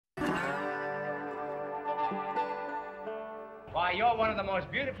Why, you're one of the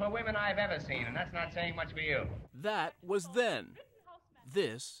most beautiful women I've ever seen, and that's not saying much for you. That was then.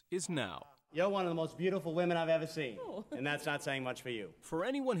 This is now. You're one of the most beautiful women I've ever seen, and that's not saying much for you. For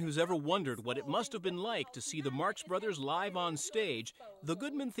anyone who's ever wondered what it must have been like to see the Marx Brothers live on stage, the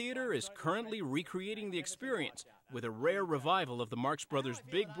Goodman Theatre is currently recreating the experience with a rare revival of the Marx Brothers'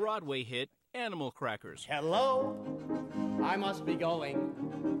 big Broadway hit, Animal Crackers. Hello, I must be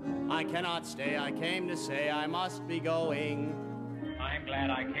going. I cannot stay, I came to say I must be going. I'm glad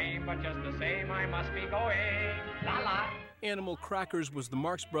I came, but just the same, I must be going. La la. Animal Crackers was the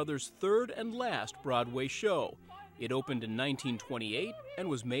Marx Brothers' third and last Broadway show. It opened in 1928 and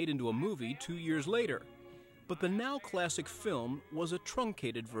was made into a movie 2 years later. But the now classic film was a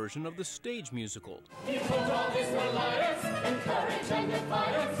truncated version of the stage musical. People told us we're liars, encourage and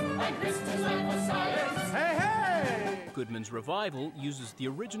defiance, and Christians and Messiahs. Hey, hey! Goodman's revival uses the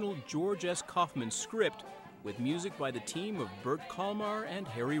original George S. Kaufman script with music by the team of Bert Kalmar and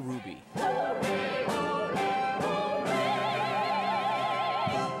Harry Ruby.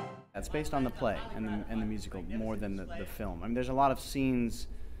 It's based on the play and the musical more than the film. I mean, there's a lot of scenes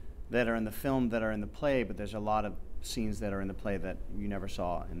that are in the film that are in the play, but there's a lot of scenes that are in the play that you never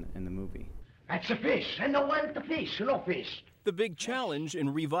saw in the movie. That's a fish, and no one to fish, no fish. The big challenge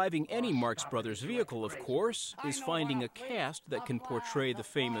in reviving any Marx Brothers vehicle, of course, is finding a cast that can portray the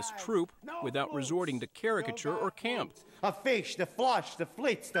famous troupe without resorting to caricature or camp. A fish, the flush, the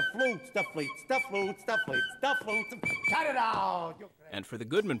flits, the flutes, the fleets, the flutes, the flits, the flutes. Cut it out! And for the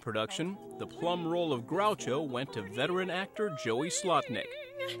Goodman production, the plum role of Groucho went to veteran actor Joey Slotnick.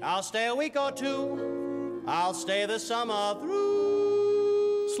 I'll stay a week or two. I'll stay the summer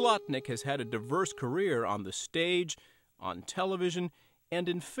through. Slotnick has had a diverse career on the stage, on television, and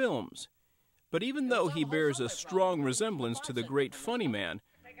in films. But even though he bears a strong resemblance to the great funny man,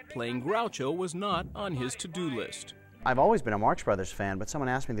 playing Groucho was not on his to-do list. I've always been a Marx Brothers fan, but someone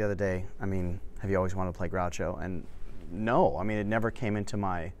asked me the other day, I mean, have you always wanted to play Groucho? And no, I mean, it never came into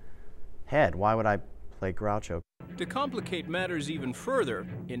my head. Why would I play Groucho? To complicate matters even further,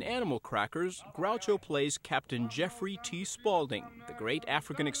 in Animal Crackers, Groucho plays Captain Jeffrey T. Spaulding, the great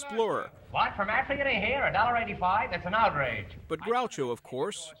African explorer. What, from Africa to here, $1.85? That's an outrage. But Groucho, of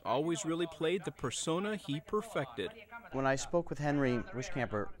course, always really played the persona he perfected. When I spoke with Henry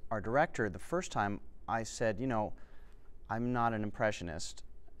Wishkamper, our director, the first time, I said, you know, I'm not an impressionist,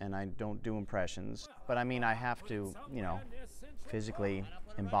 and I don't do impressions, but I mean, I have to, you know, physically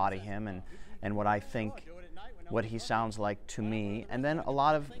embody him and what I think, what he sounds like to me, and then a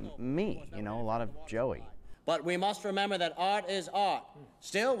lot of me, you know, a lot of Joey. But we must remember that art is art.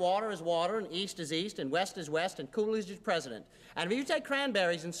 Still, water is water, and east is east, and west is west, and Coolidge is president. And if you take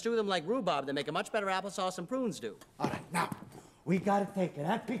cranberries and stew them like rhubarb, they make a much better applesauce than prunes do. All right, now, we gotta take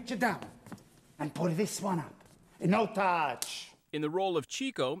that picture down and put this one up. No touch. In the role of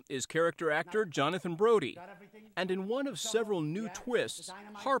Chico is character actor Jonathan Brody. And in one of several new twists,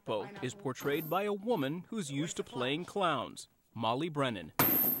 Harpo is portrayed by a woman who's used to playing clowns, Molly Brennan.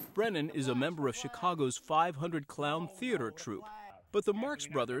 Brennan is a member of Chicago's 500 Clown Theater troupe. But the Marx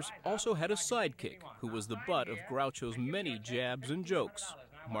Brothers also had a sidekick who was the butt of Groucho's many jabs and jokes,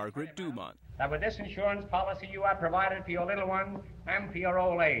 Margaret Dumont. That with this insurance policy you have provided for your little one and for your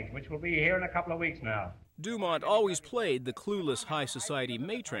old age, which will be here in a couple of weeks now. Dumont always played the clueless high society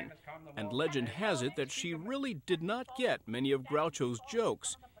matron, and legend has it that she really did not get many of Groucho's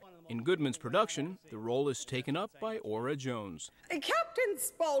jokes. In Goodman's production, the role is taken up by Ora Jones. Captain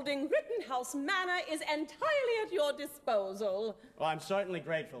Spaulding, Rittenhouse Manor is entirely at your disposal. Well, I'm certainly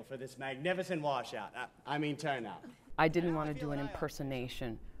grateful for this magnificent washout. I mean turnout. I didn't want to do an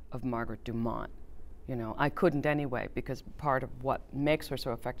impersonation of Margaret Dumont. You know, I couldn't anyway, because part of what makes her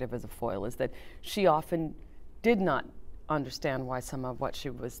so effective as a foil is that she often did not understand why some of what she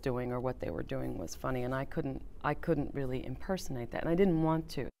was doing or what they were doing was funny, and I couldn't really impersonate that, and I didn't want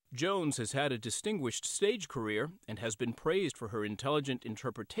to. Jones has had a distinguished stage career and has been praised for her intelligent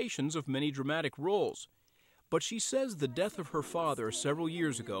interpretations of many dramatic roles. But she says the death of her father several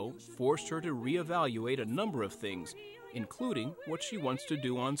years ago forced her to reevaluate a number of things, including what she wants to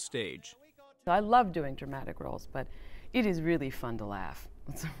do on stage. I love doing dramatic roles, but it is really fun to laugh.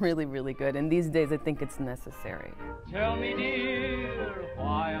 It's really, really good, and these days I think it's necessary. Tell me, dear,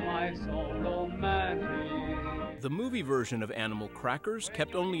 why am I so romantic? The movie version of Animal Crackers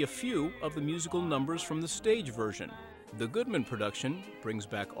kept only a few of the musical numbers from the stage version. The Goodman production brings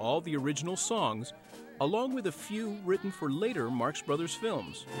back all the original songs, along with a few written for later Marx Brothers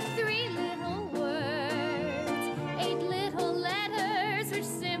films. 3 little words, 8 little letters, which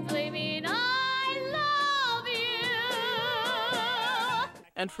simply mean I love you.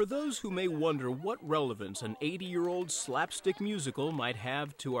 And for those who may wonder what relevance an 80-year-old slapstick musical might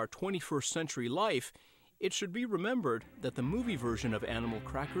have to our 21st century life, it should be remembered that the movie version of Animal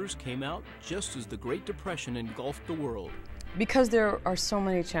Crackers came out just as the Great Depression engulfed the world. Because there are so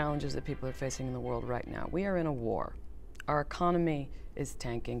many challenges that people are facing in the world right now. We are in a war. Our economy is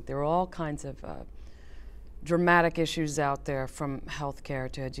tanking. There are all kinds of dramatic issues out there, from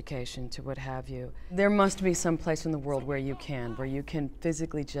healthcare to education to what have you. There must be some place in the world where you can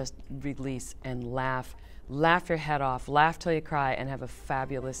physically just release and laugh your head off, laugh till you cry, and have a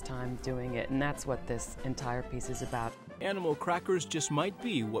fabulous time doing it. And that's what this entire piece is about. Animal Crackers just might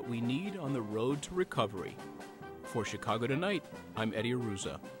be what we need on the road to recovery. For Chicago Tonight, I'm Eddie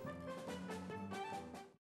Arruza.